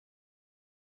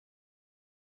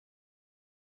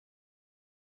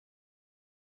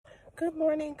Good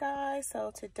morning, guys.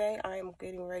 So today I am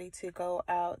getting ready to go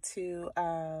out to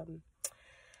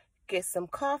get some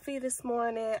coffee this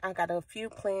morning. I got a few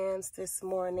plans this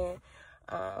morning.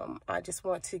 I just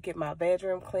want to get my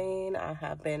bedroom clean. I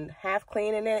have been half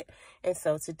cleaning it, and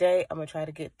so today I'm gonna try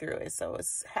to get through it. So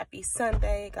it's happy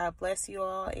Sunday. God bless you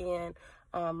all. And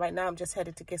right now I'm just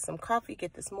headed to get some coffee,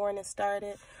 get this morning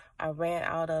started. I ran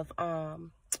out of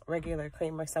regular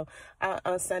creamer, so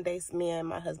on Sundays me and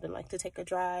my husband like to take a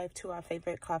drive to our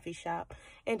favorite coffee shop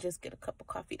and just get a cup of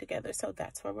coffee together. So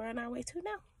that's where we're on our way to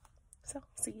now. So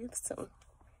see you soon.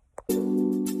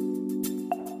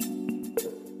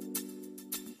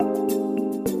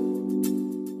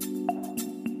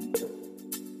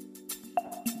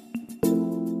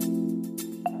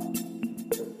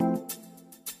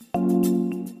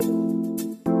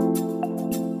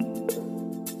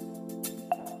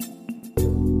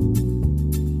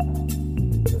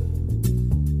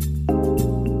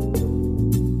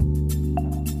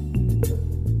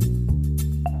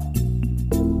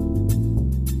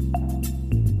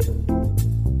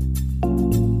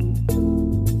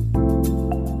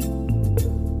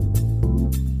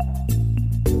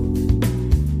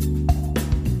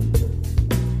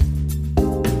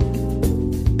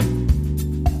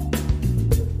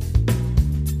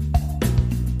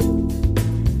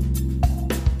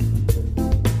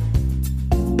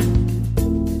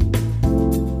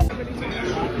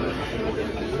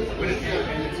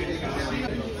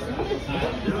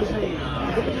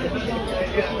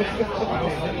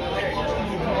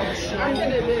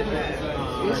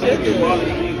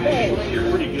 You're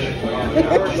pretty good.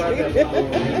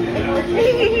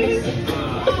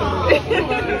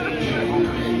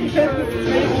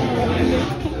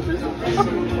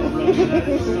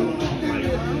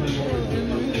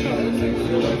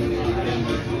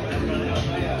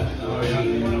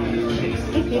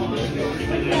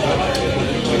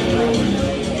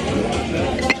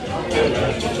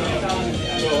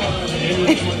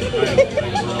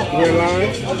 We're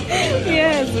live?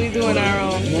 Yes, we're doing our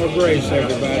own. More grace,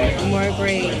 everybody. More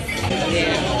grace.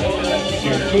 Yeah.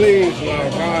 And please allow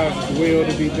God's will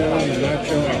to be done and not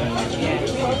your own.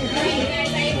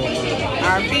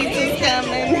 Our pizza's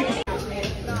coming.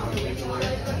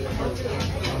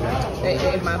 They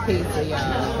ate my pizza,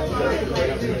 y'all.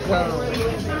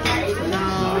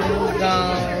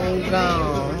 Gone.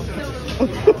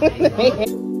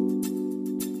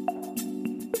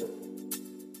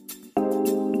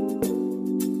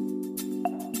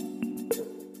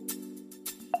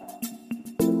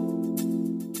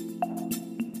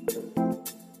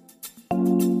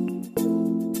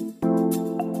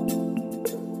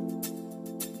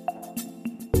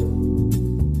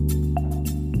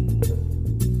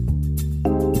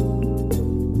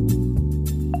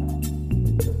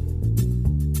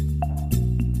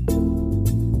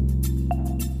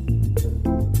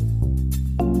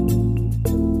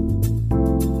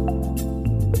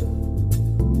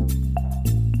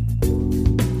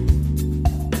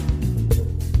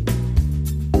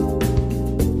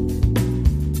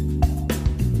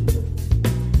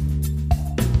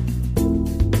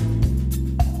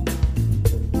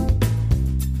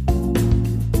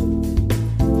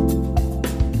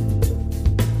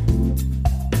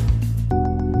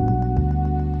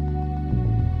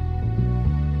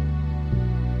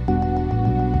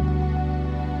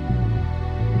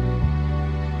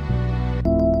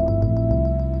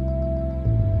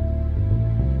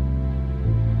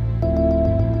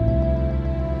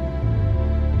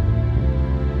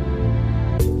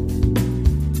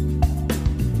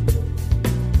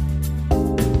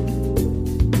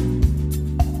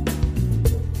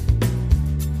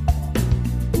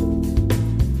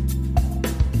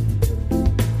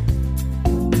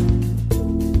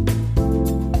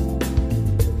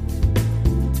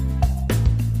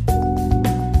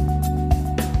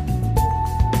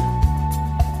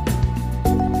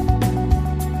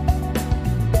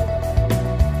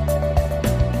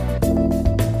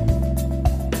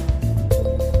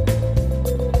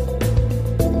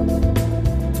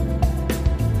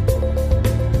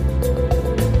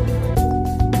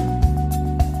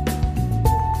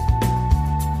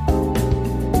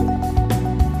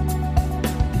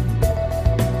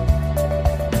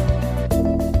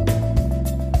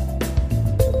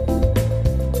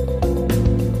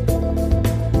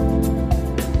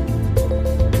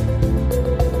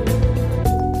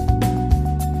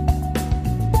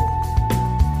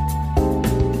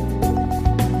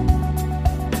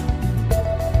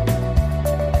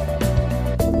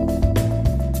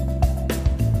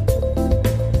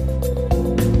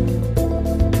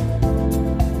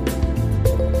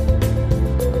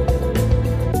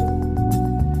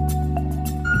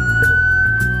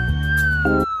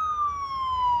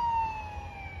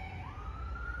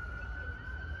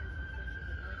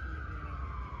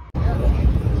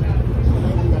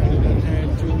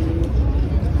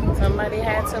 Somebody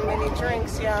had too many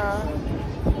drinks, y'all.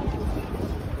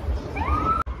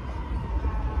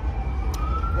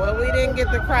 Well, we didn't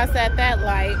get to cross at that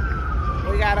light.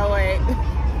 We gotta wait.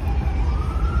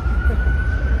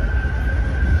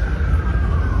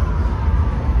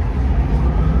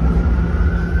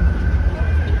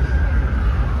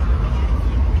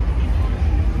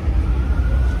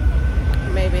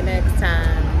 Maybe next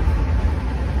time.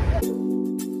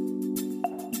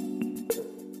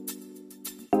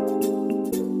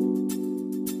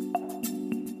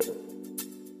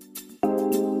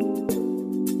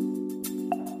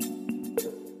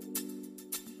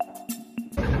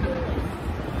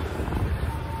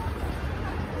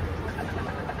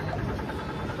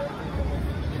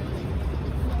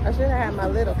 I should have had my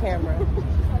little camera.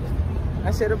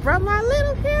 I should have brought my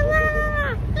little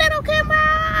camera. Little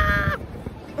camera.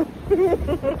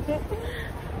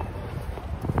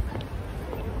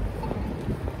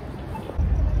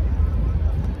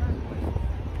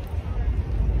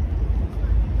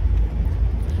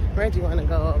 Reggie want to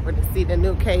go over to see the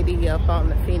new KD up on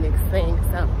the Phoenix thing,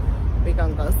 so we're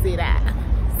gonna go see that,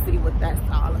 see what that's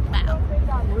all about.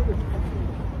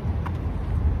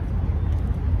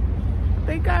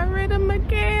 They got rid of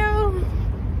Miguel.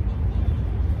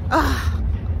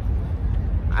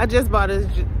 I just bought his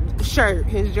shirt,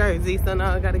 his jersey, so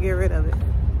now I gotta get rid of it.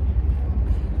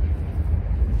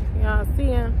 Y'all see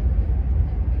him?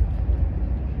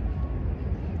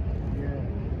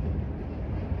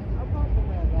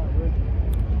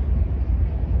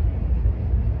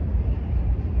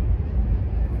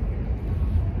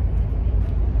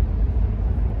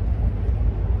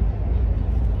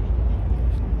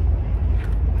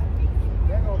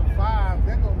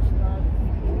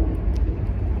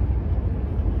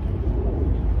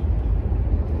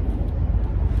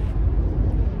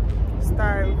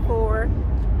 Starting 4.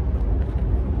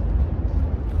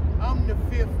 I'm the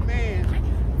 5th man.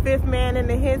 5th man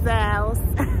into his house.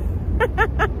 I'm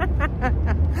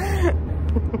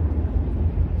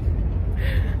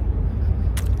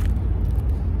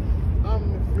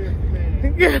the 5th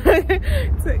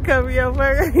man. To cover your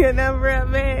number up,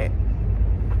 man.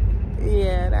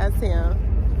 Yeah, that's him.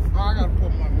 Oh, I gotta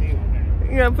put my meal down.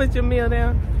 You gonna put your meal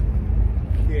down?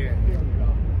 Yeah, here we go.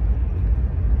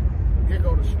 Here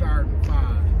go the starting 5.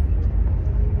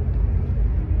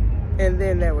 And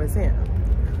then there was him.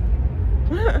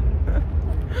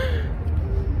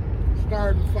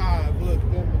 Starting 5. Look,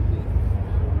 them and me.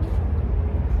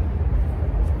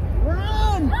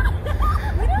 Run!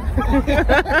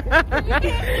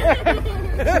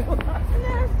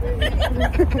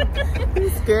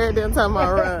 He's scared them talking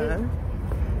about run.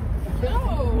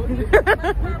 No.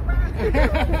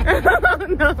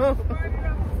 No.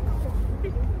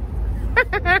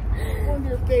 I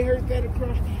wonder if they heard that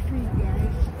across the street, guys.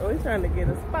 Oh, we're trying to get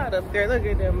a spot up there. Look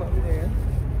at them up there.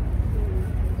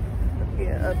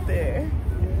 Yeah, up there.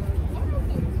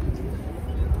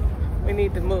 We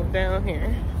need to move down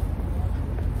here.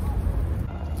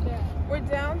 We're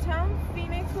downtown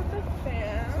Phoenix with the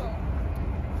fam.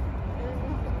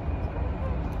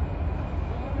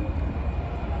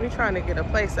 We're trying to get a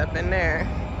place up in there.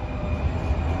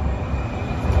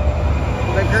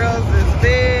 The girls is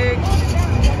big.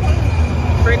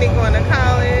 Brittany going to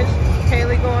college.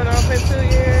 Haley going off in 2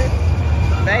 years.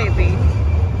 Baby.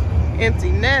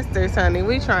 Empty nesters, honey.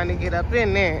 We trying to get up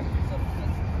in there.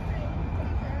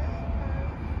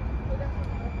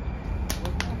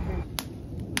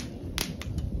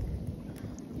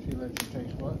 She let you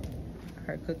taste what?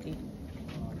 Her cookie.